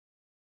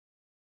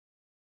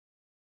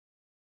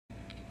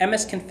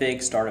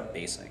MSCONFIG Startup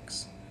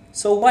Basics.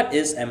 So what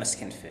is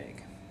MSCONFIG?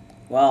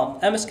 Well,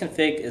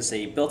 MSCONFIG is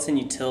a built-in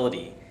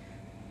utility,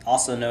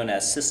 also known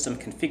as system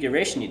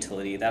configuration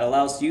utility, that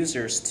allows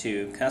users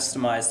to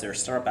customize their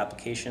startup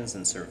applications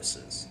and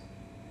services.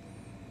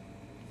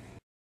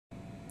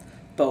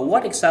 But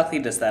what exactly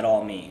does that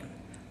all mean?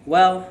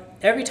 Well,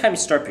 every time you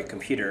start up your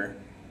computer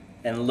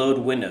and load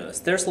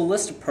Windows, there's a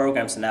list of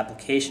programs and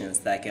applications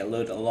that get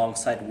loaded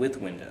alongside with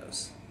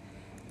Windows.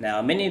 Now,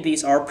 many of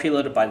these are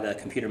preloaded by the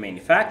computer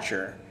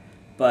manufacturer,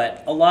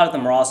 but a lot of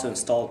them are also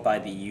installed by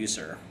the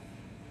user.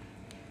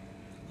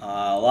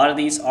 A lot of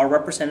these are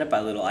represented by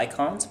little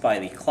icons by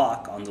the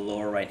clock on the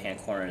lower right-hand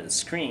corner of the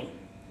screen.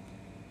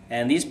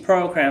 And these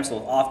programs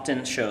will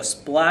often show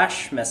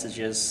splash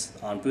messages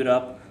on boot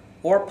up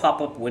or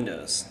pop-up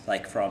windows,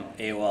 like from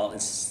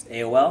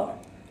AOL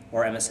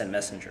or MSN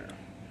Messenger.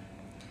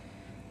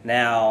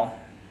 Now,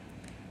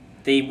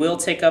 they will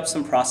take up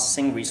some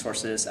processing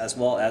resources as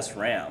well as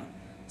RAM.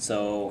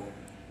 So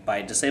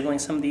by disabling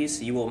some of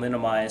these, you will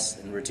minimize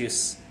and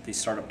reduce the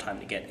startup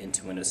time to get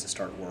into Windows to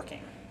start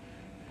working.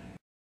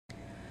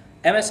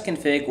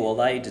 MSCONFIG will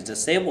allow you to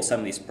disable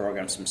some of these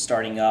programs from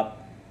starting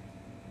up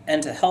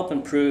and to help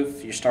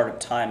improve your startup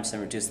times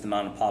and reduce the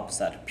amount of pop-ups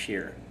that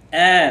appear.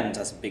 And,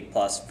 as a big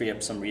plus, free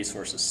up some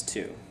resources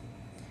too.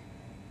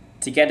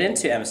 To get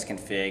into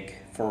MSCONFIG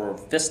for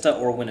Vista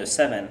or Windows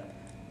 7,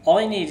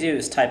 all you need to do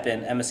is type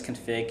in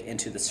MSCONFIG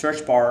into the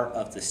search bar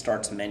of the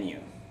Start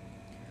menu.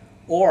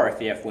 Or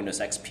if you have Windows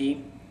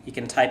XP, you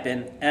can type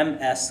in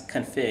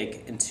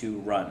MSCONFIG into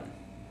Run.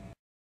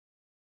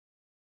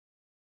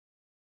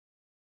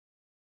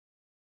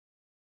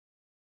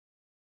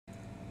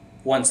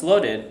 Once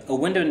loaded, a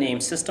window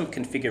named System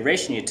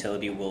Configuration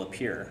Utility will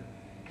appear.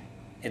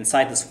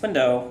 Inside this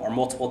window are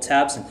multiple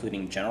tabs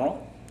including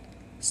General,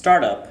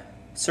 Startup,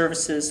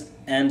 Services,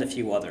 and a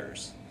few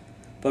others.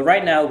 But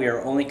right now we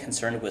are only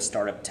concerned with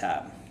Startup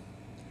tab.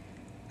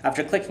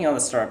 After clicking on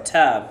the Startup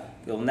tab,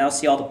 we will now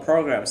see all the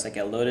programs that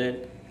get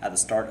loaded at the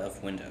start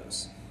of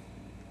Windows.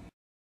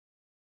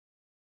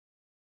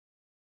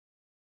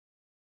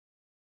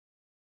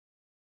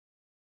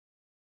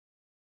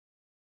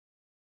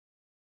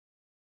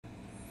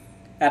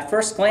 At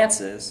first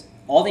glances,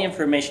 all the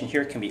information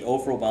here can be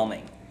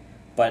overwhelming,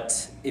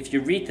 but if you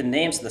read the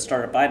names of the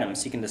startup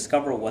items, you can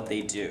discover what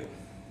they do.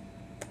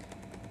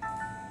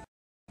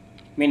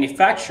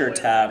 Manufacturer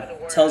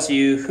tab tells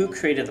you who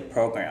created the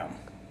program.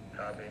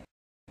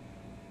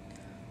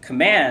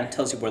 Command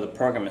tells you where the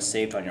program is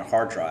saved on your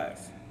hard drive.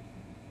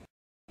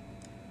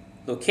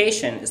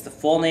 Location is the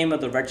full name of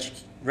the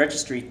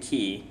registry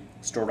key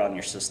stored on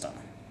your system.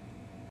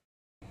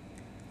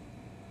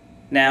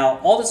 Now,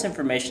 all this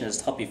information is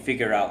to help you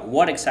figure out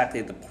what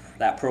exactly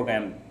that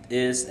program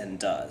is and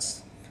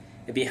does.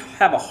 If you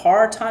have a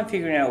hard time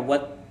figuring out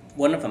what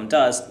one of them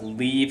does,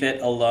 leave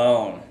it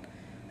alone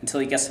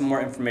until you get some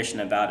more information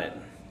about it.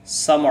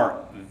 Some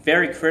are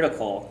very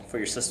critical for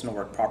your system to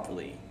work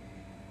properly.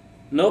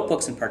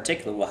 Notebooks in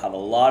particular will have a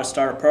lot of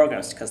startup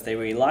programs because they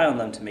rely on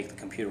them to make the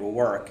computer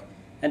work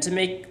and to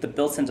make the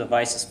built-in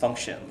devices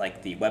function,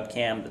 like the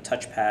webcam, the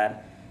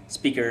touchpad,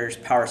 speakers,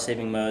 power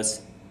saving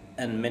modes,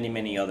 and many,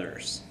 many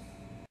others.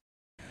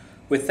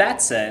 With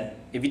that said,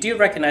 if you do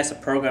recognize a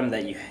program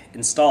that you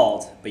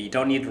installed but you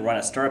don't need to run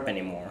a startup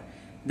anymore,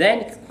 then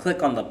you can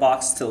click on the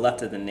box to the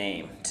left of the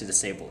name to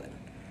disable it.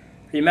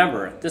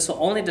 Remember, this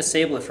will only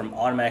disable it from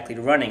automatically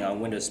running on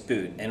Windows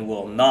boot and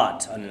will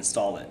not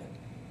uninstall it.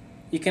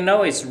 You can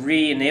always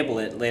re-enable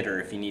it later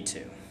if you need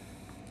to.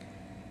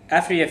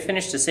 After you have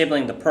finished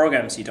disabling the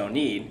programs you don't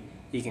need,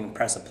 you can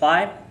press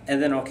Apply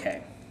and then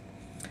OK.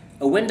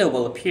 A window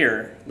will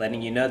appear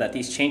letting you know that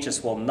these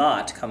changes will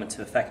not come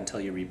into effect until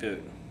you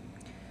reboot.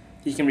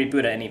 You can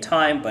reboot at any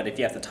time, but if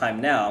you have the time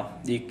now,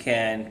 you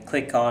can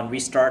click on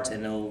Restart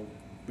and it'll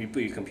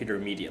reboot your computer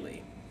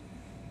immediately.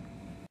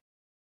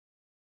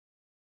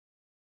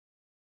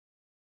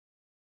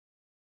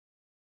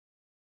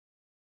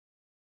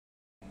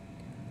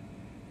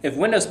 If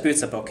Windows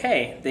boots up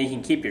OK, then you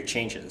can keep your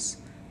changes.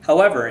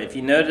 However, if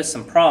you notice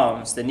some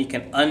problems, then you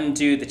can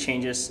undo the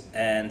changes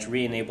and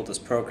re-enable those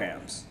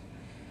programs.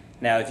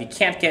 Now, if you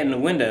can't get into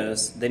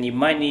Windows, then you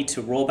might need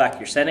to roll back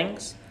your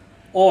settings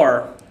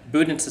or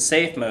boot into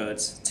safe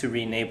modes to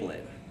re-enable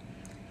it.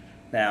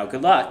 Now,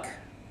 good luck.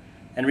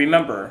 And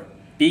remember,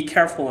 be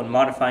careful when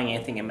modifying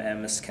anything in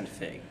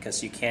MSCONFIG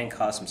because you can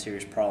cause some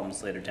serious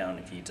problems later down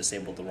if you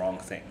disable the wrong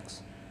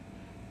things.